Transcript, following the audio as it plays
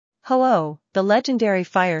Ho-Oh, the legendary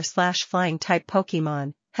fire/flying type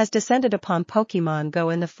Pokemon, has descended upon Pokemon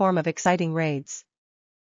Go in the form of exciting raids.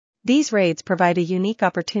 These raids provide a unique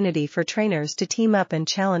opportunity for trainers to team up and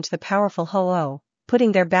challenge the powerful Ho-Oh,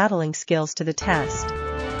 putting their battling skills to the test.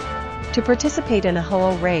 To participate in a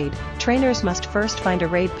Ho-Oh raid, trainers must first find a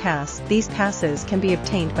raid pass. These passes can be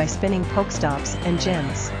obtained by spinning Pokestops and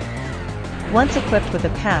gyms. Once equipped with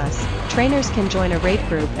a pass, trainers can join a raid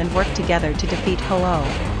group and work together to defeat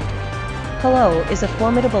Ho-Oh. Ho-Oh is a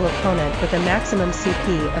formidable opponent with a maximum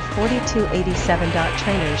CP of 4287.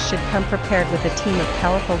 Trainers should come prepared with a team of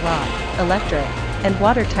powerful rock, electric, and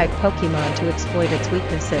water-type Pokemon to exploit its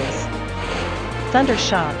weaknesses. Thunder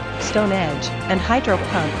Shock, Stone Edge, and Hydro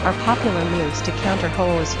Pump are popular moves to counter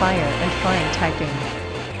Ho-Oh's fire and flying typing.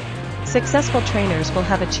 Successful trainers will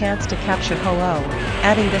have a chance to capture Ho-Oh,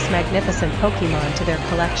 adding this magnificent Pokemon to their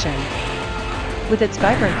collection. With its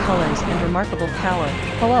vibrant colors and remarkable power,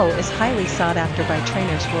 Ho-Oh is highly sought after by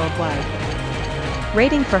trainers worldwide.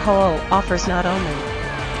 Raiding for Ho-Oh offers not only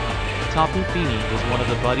Tapu Fini is one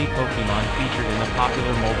of the buddy Pokemon featured in the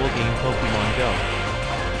popular mobile game Pokemon Go.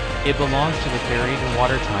 It belongs to the fairy and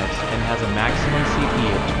water types and has a maximum CP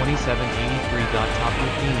of 2783. Tapu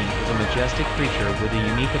Fini is a majestic creature with a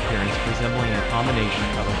unique appearance resembling a combination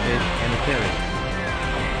of a fish and a fairy.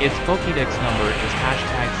 Its Pokédex number is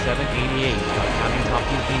 #788. Having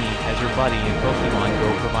Tapu Fini as your buddy in Pokemon Go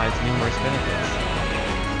provides numerous benefits.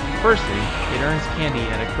 Firstly, it earns candy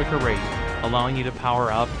at a quicker rate, allowing you to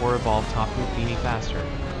power up or evolve Tapu Fini faster.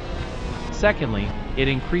 Secondly, it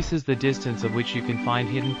increases the distance of which you can find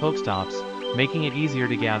hidden Pokestops, making it easier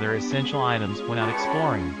to gather essential items when out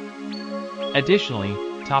exploring. Additionally,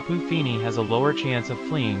 Tapu Fini has a lower chance of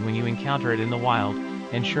fleeing when you encounter it in the wild,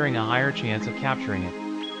 ensuring a higher chance of capturing it.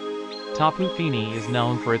 Tapu Fini is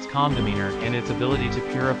known for its calm demeanor and its ability to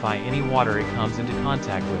purify any water it comes into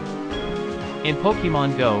contact with. In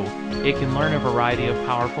Pokemon Go, it can learn a variety of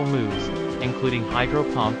powerful moves, including Hydro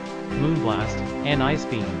Pump, Moonblast, and Ice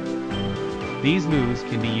Beam. These moves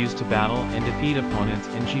can be used to battle and defeat opponents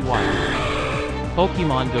in G-Wild.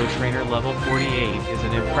 Pokemon Go Trainer Level 48 is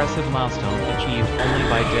an impressive milestone achieved only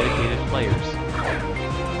by dedicated players.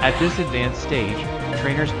 At this advanced stage,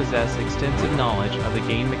 trainers possess extensive knowledge of the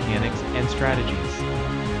game mechanics and strategies.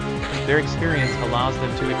 Their experience allows them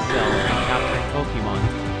to excel in capturing Pokemon,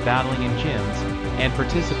 battling in gyms, and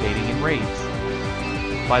participating in raids.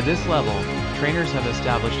 By this level, trainers have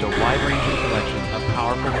established a wide-ranging collection of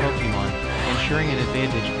powerful Pokemon, ensuring an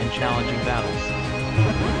advantage in challenging battles.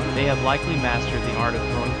 They have likely mastered the art of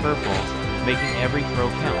throwing curveballs, making every throw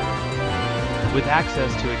count. With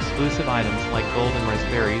access to exclusive items like Golden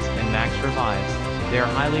Raspberries and Max Revives, they are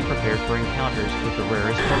highly prepared for encounters with the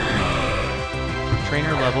rarest Pokemon.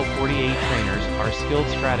 Trainer Level 48 trainers are skilled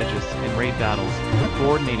strategists in raid battles,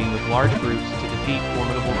 coordinating with large groups to defeat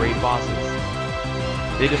formidable raid bosses.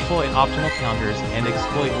 They deploy optimal counters and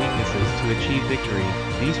exploit weaknesses to achieve victory.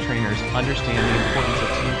 These trainers understand the importance of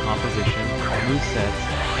team composition, movesets,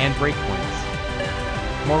 and breakpoints.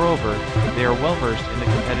 Moreover, they are well-versed in the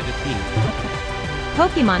competitive heat.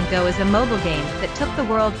 Pokemon Go is a mobile game that took the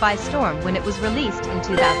world by storm when it was released in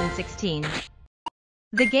 2016.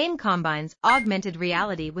 The game combines augmented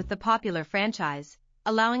reality with the popular franchise,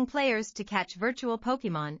 allowing players to catch virtual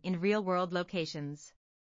Pokemon in real-world locations.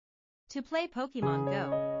 To play Pokemon Go,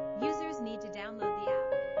 users need to download the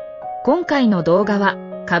app. 今回の動画は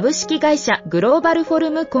株式会社グローバルフォ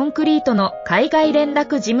ルムコンクリートの海外連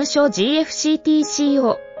絡事務所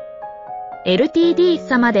GFCTCO Ltd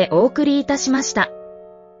様でお送りいたしました。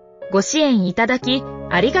ご支援いただき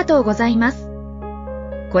ありがとうございます。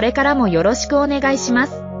これからもよろしくお願いしま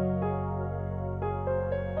す。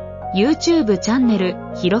YouTube チャンネル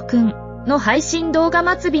ひろくんの配信動画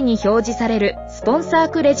末尾に表示されるスポンサー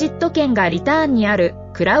クレジット券がリターンにある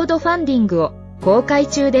クラウドファンディングを公開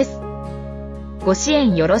中です。ご支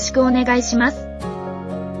援よろしくお願いします。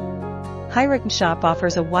Hirockn Shop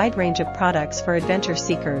offers a wide range of products for adventure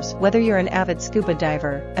seekers. Whether you're an avid scuba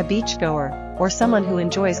diver, a beachgoer, or someone who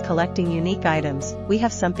enjoys collecting unique items, we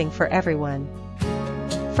have something for everyone.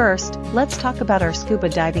 First, let's talk about our scuba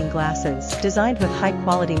diving glasses. Designed with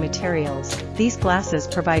high-quality materials, these glasses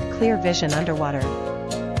provide clear vision underwater,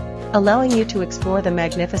 allowing you to explore the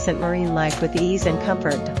magnificent marine life with ease and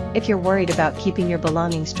comfort. If you're worried about keeping your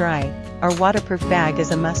belongings dry, our waterproof bag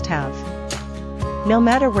is a must-have. No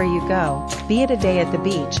matter where you go, be it a day at the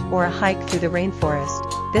beach or a hike through the rainforest,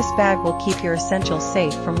 this bag will keep your essentials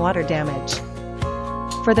safe from water damage.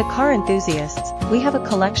 For the car enthusiasts, we have a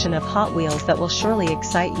collection of Hot Wheels that will surely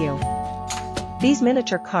excite you. These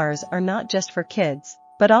miniature cars are not just for kids,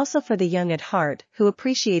 but also for the young at heart who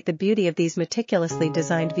appreciate the beauty of these meticulously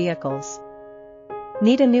designed vehicles.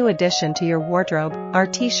 Need a new addition to your wardrobe? Our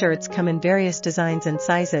t-shirts come in various designs and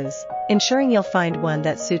sizes, ensuring you'll find one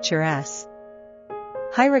that suits your ass.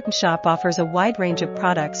 Hirockn Shop offers a wide range of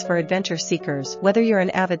products for adventure seekers. Whether you're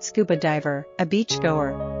an avid scuba diver, a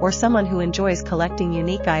beachgoer, or someone who enjoys collecting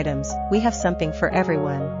unique items, we have something for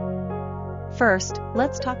everyone. First,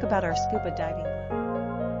 let's talk about our scuba diving.